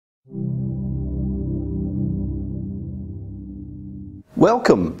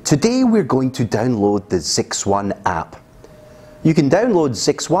Welcome! Today we're going to download the ZixOne app. You can download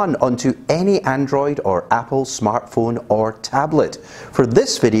ZixOne onto any Android or Apple smartphone or tablet. For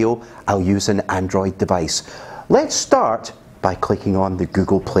this video, I'll use an Android device. Let's start by clicking on the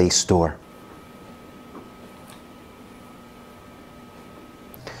Google Play Store.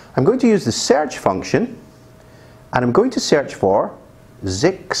 I'm going to use the search function and I'm going to search for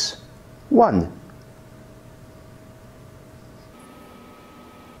ZixOne.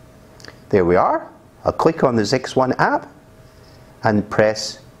 There we are. I'll click on the ZixOne app and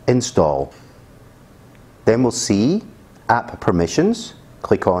press install. Then we'll see app permissions.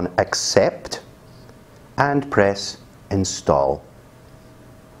 Click on accept and press install.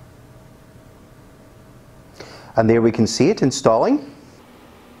 And there we can see it installing.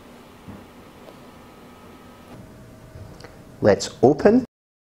 Let's open.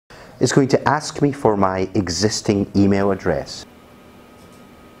 It's going to ask me for my existing email address.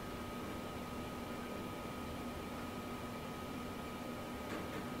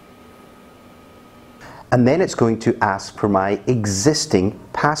 And then it's going to ask for my existing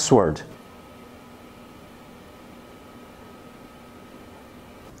password.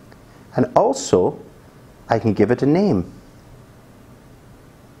 And also, I can give it a name.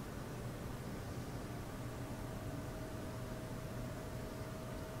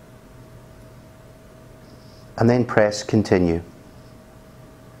 And then press continue.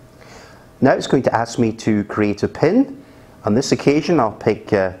 Now it's going to ask me to create a PIN. On this occasion, I'll pick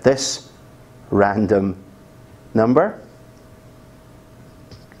this random number.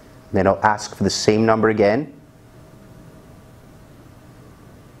 Then I'll ask for the same number again.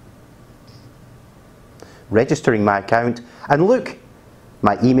 Registering my account, and look,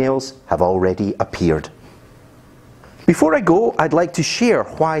 my emails have already appeared. Before I go, I'd like to share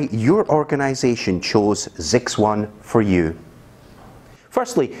why your organization chose ZixOne for you.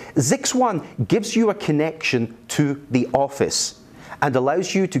 Firstly, ZixOne gives you a connection to the office and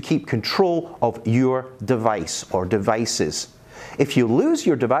allows you to keep control of your device or devices. If you lose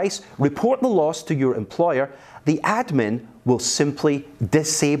your device, report the loss to your employer. The admin will simply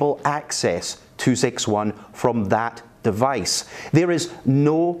disable access to ZixOne from that device. There is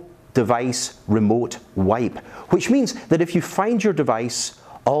no device remote wipe, which means that if you find your device,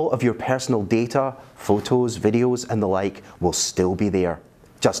 all of your personal data, photos, videos and the like will still be there.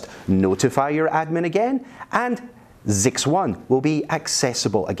 Just notify your admin again and ZixOne will be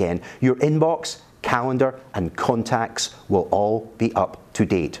accessible again. Your inbox, calendar and contacts will all be up to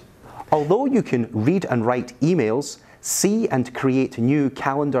date. Although you can read and write emails, see and create new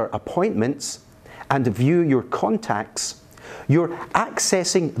calendar appointments and view your contacts, you're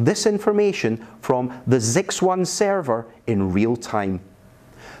accessing this information from the ZixOne server in real time.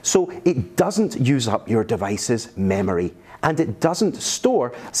 So it doesn't use up your device's memory and it doesn't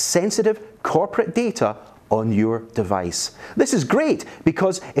store sensitive corporate data on your device. This is great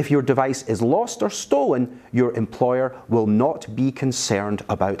because if your device is lost or stolen, your employer will not be concerned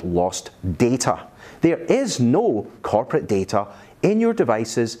about lost data. There is no corporate data in your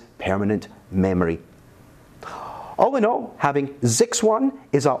device's permanent memory. All in all, having ZixOne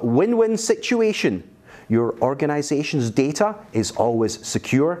is a win-win situation. Your organization's data is always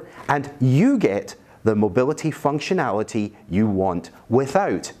secure and you get the mobility functionality you want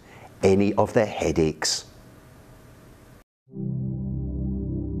without any of the headaches.